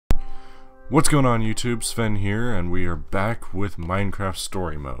What's going on YouTube? Sven here, and we are back with Minecraft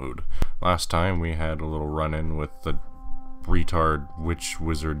Story Mode. Last time we had a little run-in with the retard witch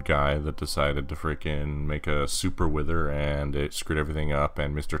wizard guy that decided to freaking make a super wither, and it screwed everything up,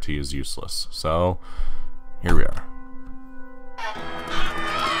 and Mr. T is useless. So, here we are.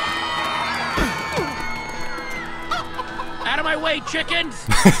 Out of my way, chickens!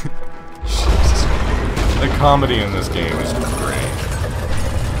 The comedy in this game is great.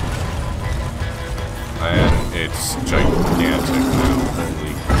 And it's gigantic now.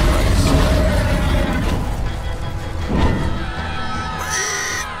 Holy Christ.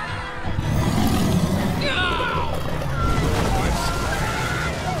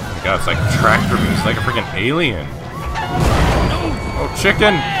 Oh my god, it's like tractor moves. It's like a freaking alien. Oh,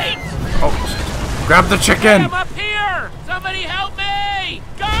 chicken! Oh, grab the chicken! I'm up here! Somebody help me!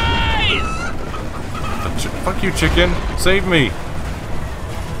 Guys! Fuck you, chicken! Save me!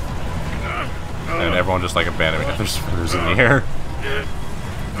 And everyone just like abandoned me. There's furs in the air.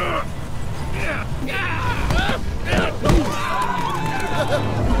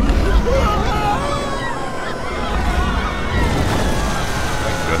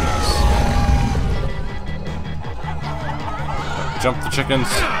 Thank goodness. Jump the chickens.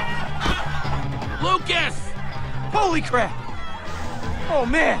 Lucas! Holy crap! Oh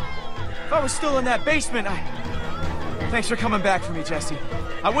man! If I was still in that basement, Thanks for coming back for me, Jesse.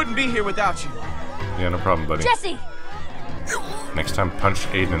 I wouldn't be here without you. Yeah, no problem, buddy. Jesse! Next time, punch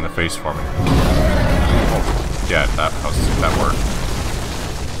Aiden in the face for me. Oh, yeah, that worked.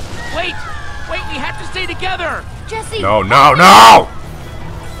 Wait! Wait, we have to stay together! Jesse! No, no, no!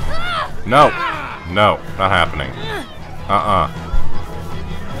 No. No, not happening.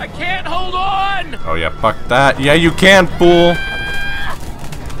 I can't hold on! Oh yeah, fuck that. Yeah, you can, fool!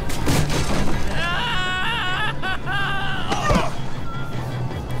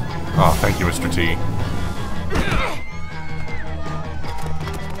 Oh, thank you, Mr. T.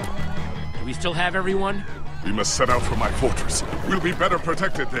 Do we still have everyone? We must set out for my fortress. We'll be better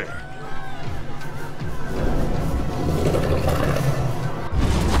protected there.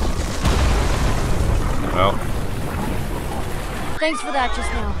 Well, Thanks for that just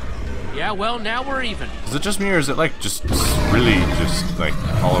now. Yeah, well, now we're even. is it just me, or is it like just really just like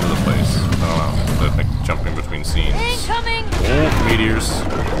all over the place? I don't know. Is it, like jumping between scenes? Incoming! Oh, meteors.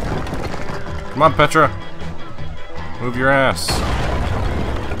 Come on, Petra. Move your ass. Oh,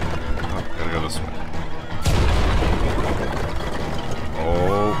 gotta go this way.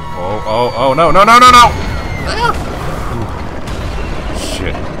 Oh, no, no, no, no, no!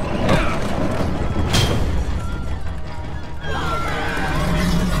 Shit.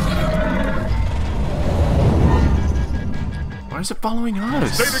 Why is it following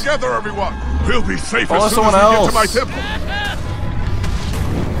us? Stay together, everyone! We'll be safe Follow as soon as someone we get else. to my temple!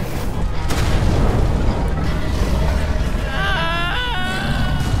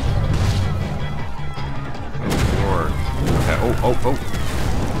 Oh.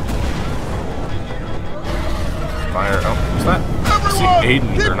 Fire. Oh, was that? I see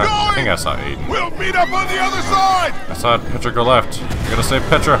Aiden. Keep Or not. I going! think I saw Aiden. We'll meet up on the other side! I saw Petra go left. I gotta save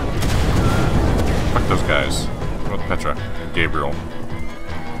Petra. Fuck those guys. Go with Petra and Gabriel.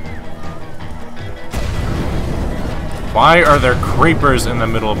 Why are there creepers in the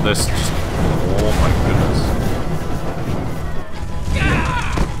middle of this? Just, oh my goodness.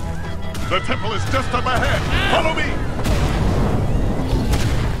 The temple is just up ahead! Follow me!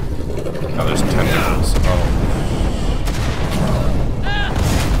 Oh, there's tentacles. Oh.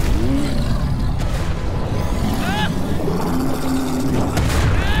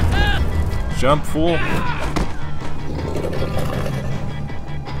 Jump, fool.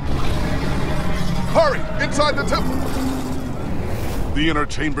 Hurry! Inside the temple! The inner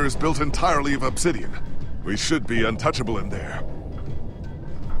chamber is built entirely of obsidian. We should be untouchable in there.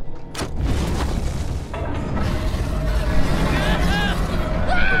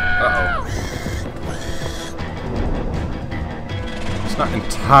 It's not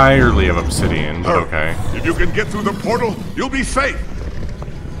entirely of obsidian, but okay. If you can get through the portal, you'll be safe!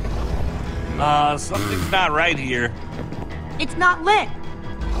 Something's not right here. It's not lit!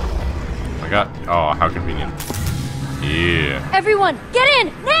 I got. Oh, how convenient. Yeah. Everyone, get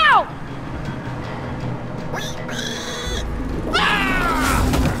in! Now!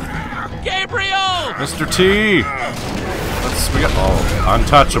 Gabriel! Mr. T! We got. Oh,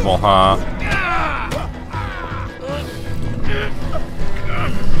 untouchable, huh?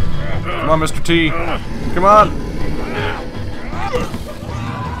 Come on, Mr. T. Come on!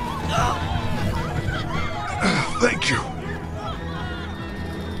 Thank you.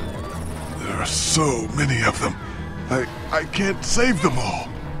 There are so many of them. I can't save them all.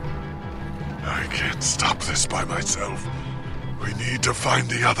 can't stop this by myself. We need to find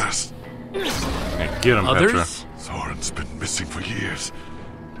the others. Yeah, get him, Petra. Others? Soren's been missing for years.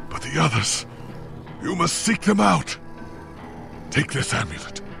 But the others, you must seek them out. Take this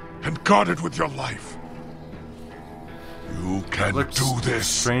amulet and guard it with your life. You can Looks do this.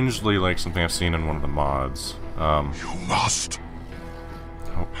 strangely like something I've seen in one of the mods. You must.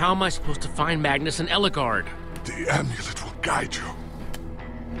 How am I supposed to find Magnus and Eligard? The amulet will guide you.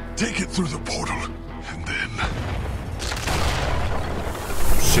 Take it through the portal, and then...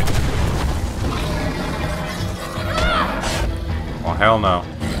 Shit. Oh, hell no.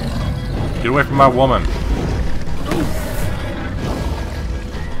 Get away from my woman.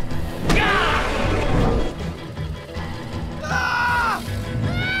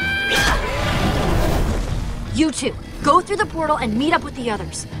 You two, go through the portal and meet up with the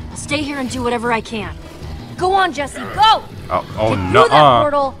others. I'll stay here and do whatever I can. Go on, Jesse, go! Oh, Get no. through that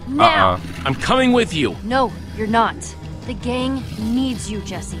portal now! I'm coming with you. No, you're not. The gang needs you,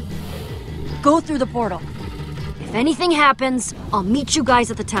 Jesse. Go through the portal. If anything happens, I'll meet you guys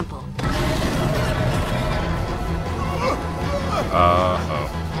at the temple.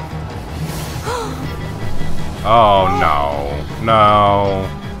 Oh, no. No.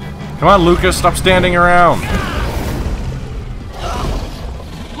 Come on, Lucas, stop standing around.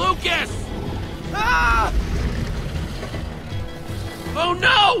 Lucas! Ah! Oh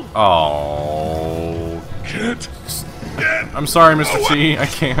no! Oh. Can't. I'm sorry, Mr. T. I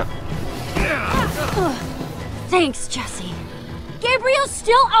can't. Thanks, Jesse. Gabriel's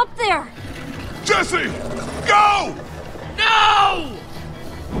still up there! Jesse! Go! No!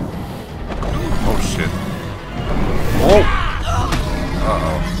 Oh, shit. Oh!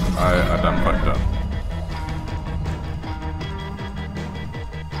 Uh-oh. I done fucked up.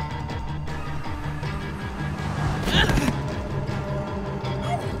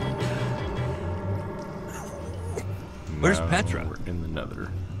 Where's Now Petra? We're in the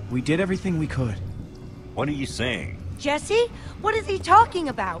nether. We did everything we could. What are you saying? Jesse? What is he talking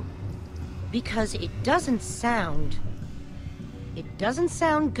about? Because it doesn't sound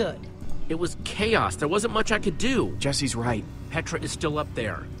good. It was chaos. There wasn't much I could do. Jesse's right. Petra is still up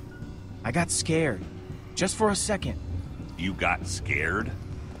there. I got scared. Just for a second. You got scared?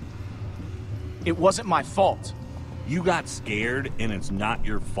 It wasn't my fault. You got scared and it's not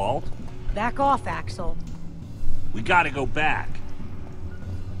your fault? Back off, Axel. We gotta go back.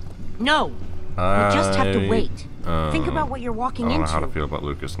 No. We just have to wait. Think about what you're I walking don't know into. how to feel about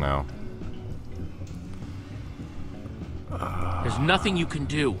Lucas now. There's nothing you can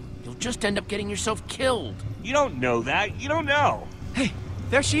do. You'll just end up getting yourself killed. You don't know that. You don't know. Hey,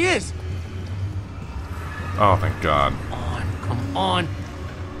 there she is. Oh, thank God. Come on.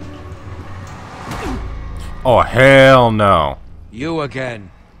 Oh, hell no. You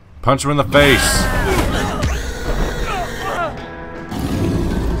again. Punch him in the face.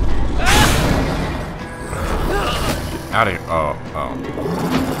 Out of here. Oh.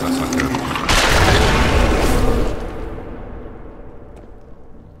 That's not good.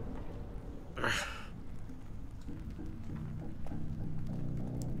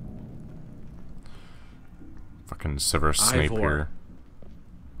 Fucking Severus Snape Ivor. here.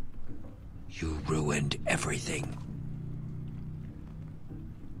 You ruined everything.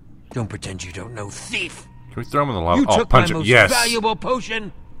 Don't pretend you don't know, thief! Can we throw him in the lava? You Oh, took punch my him. most Yes. valuable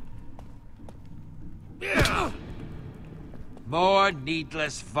potion! More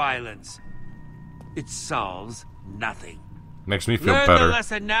needless violence. It solves nothing. Makes me feel Learn the better.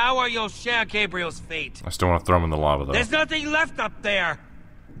 lesson now or you'll share Gabriel's fate. I still want to throw him in the lava, though. There's nothing left up there!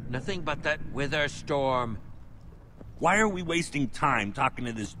 Nothing but that wither storm. Why are we wasting time talking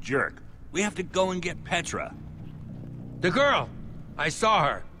to this jerk? We have to go and get Petra. The girl! I saw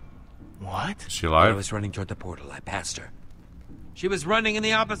her. What? Is she I alive? was running toward the portal. I passed her. She was running in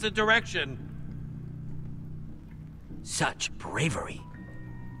the opposite direction. Such bravery.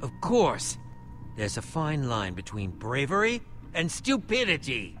 Of course. There's a fine line between bravery and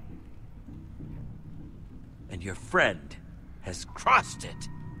stupidity. And your friend has crossed it.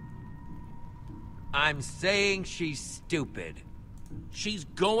 I'm saying she's stupid. She's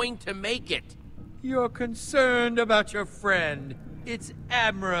going to make it. You're concerned about your friend. It's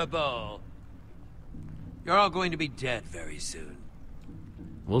admirable. You're all going to be dead very soon.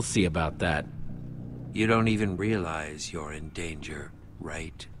 We'll see about that. You don't even realize you're in danger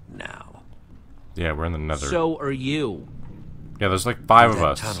right now. Yeah, we're in the nether. So are you. Yeah, there's like 5 of That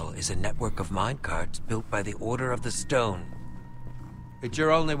us. tunnel is a network of minecarts built by the Order of the Stone. It's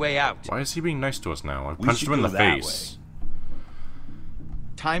your only way out. Why is he being nice to us now? I We punched should him in go the that face.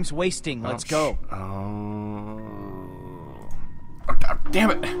 Time's wasting. Let's Ouch. go. Oh.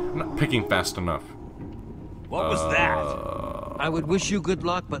 damn it! I'm not picking fast enough. What was that? I would wish you good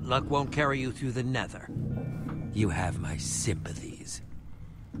luck, but luck won't carry you through the nether. You have my sympathies.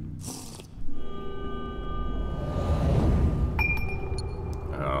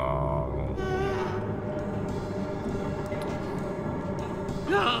 Oh.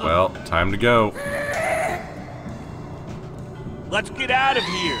 Well, time to go. Let's get out of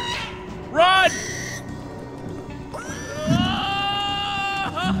here. Run!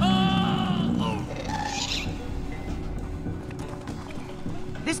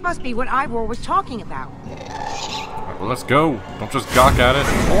 This must be what Ivor was talking about. Well, let's go. Don't just gawk at it.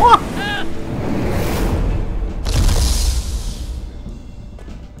 Oh!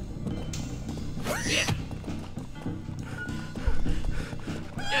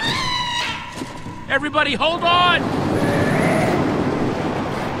 Everybody, hold on!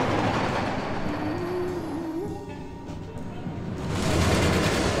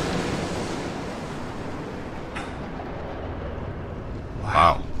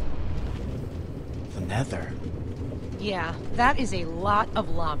 Wow. The nether. Yeah, that is a lot of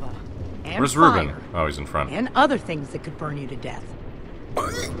lava. And Where's fire. Reuben? Oh, he's in front. And other things that could burn you to death.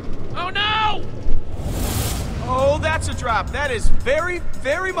 Oh no! Oh, that's a drop. That is very,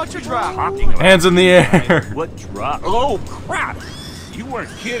 very much a drop. Talking about Hands in the air. what drop? Oh crap! You weren't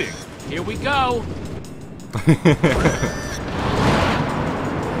kidding. Here we go.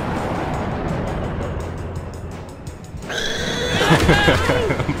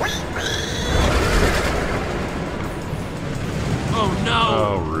 Oh no!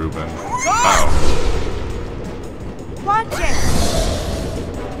 Oh, Reuben. Watch it!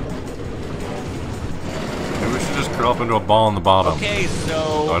 Maybe we should just curl up into a ball on the bottom. Okay,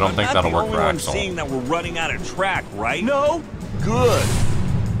 so Oh, I don't think that'll work for I'm Axel. seeing that we're running out of track, right? No. Good.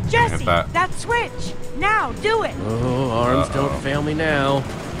 Jesse, Hit that. that switch! Now, do it! Oh, arms don't fail me now.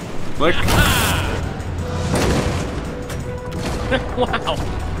 Click. Wow.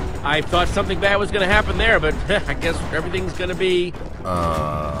 I thought something bad was going to happen there, but I guess everything's going to be...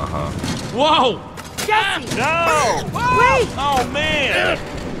 Whoa! Jesse! No. Wait! Oh man.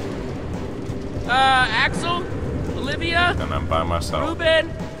 Axel? Olivia? And I'm by myself. Reuben?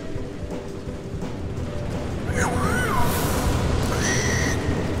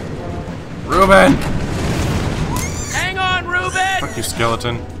 Reuben! Hang on, Reuben! Fuck you,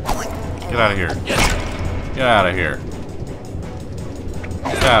 skeleton. Get out of here. Get out of here.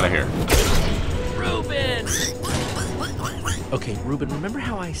 Get out of here. Reuben! Okay, Reuben, remember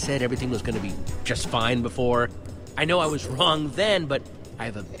how I said everything was going to be just fine before? I know I was wrong then, but I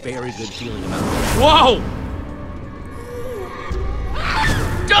have a very good feeling about it. Whoa!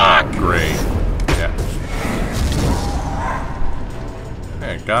 Doc! Oh, great. Yeah.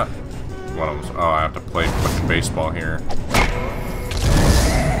 Hey, got one of those. Oh, I have to play fucking baseball here.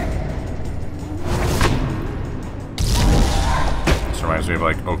 This reminds me of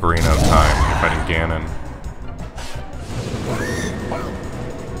like Ocarina of Time when you're fighting Ganon.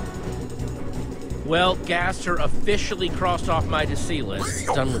 Well, gas are officially crossed off my to see list.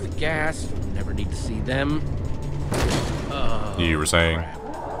 Done with the gas. Never need to see them. You were saying.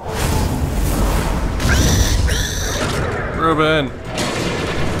 Reuben!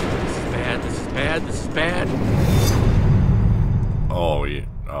 This is bad, this is bad, this is bad. Oh, yeah.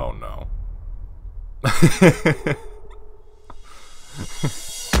 Oh, no.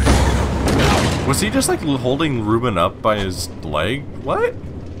 Was he just like holding Reuben up by his leg? What?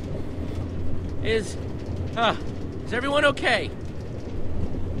 Is everyone okay?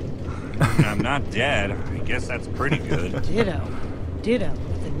 I'm not dead. I guess that's pretty good. Ditto. Ditto.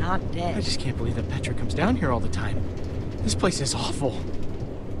 The not I dead. just can't believe that Petra comes down here all the time. This place is awful.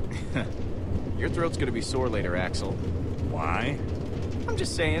 Your throat's gonna be sore later, Axel. Why? I'm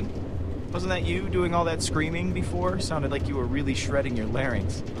just saying. Wasn't that you doing all that screaming before? Sounded like you were really shredding your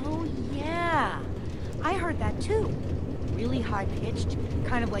larynx. Oh, yeah. I heard that too. Really high-pitched,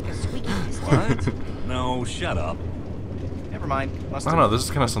 kind of like a squeaky piston. What? No, shut up. Never mind. I don't know, this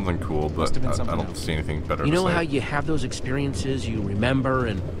is kind of something cool, but Must have been I something don't else. see anything better You to know say. how you have those experiences you remember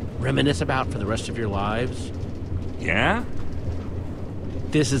and reminisce about for the rest of your lives? Yeah?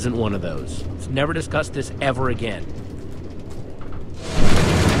 This isn't one of those. Let's never discuss this ever again.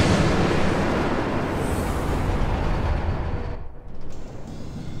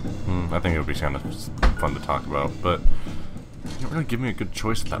 I think it would be kind of fun to talk about, but you don't really give me a good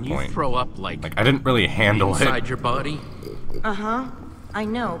choice at that Can you point. throw up like Like, I didn't really handle inside it. your body? Uh-huh. I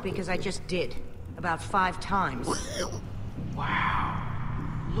know, because I just did. About 5 times. Wow.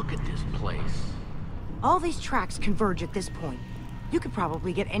 Look at this place. All these tracks converge at this point. You could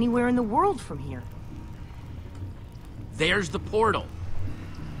probably get anywhere in the world from here. There's the portal.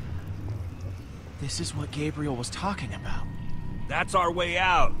 This is what Gabriel was talking about. That's our way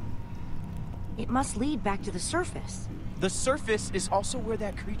out. It must lead back to the surface. The surface is also where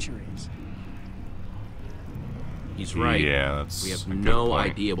that creature is. He's right. Yeah, that's We have a good no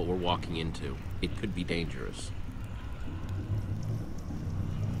point. idea what we're walking into. It could be dangerous.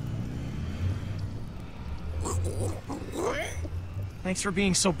 Thanks for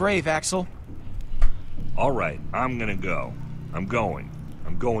being so brave, Axel. All right, I'm gonna go. I'm going.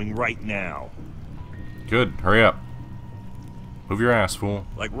 I'm going right now. Good, hurry up. Move your ass, fool.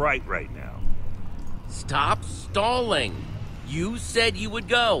 Like right now. Stop stalling! You said you would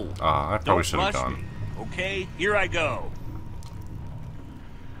go! I probably Don't should have rush gone. me. Okay, here I go.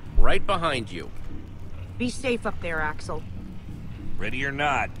 Right behind you. Be safe up there, Axel. Ready or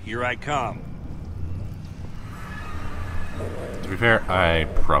not, here I come. To be fair, I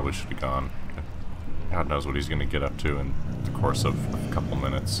probably should have gone. God knows what he's going to get up to in the course of a couple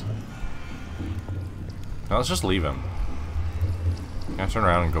minutes. Now let's just leave him. Can I turn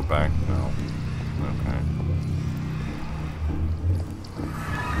around and go back? No.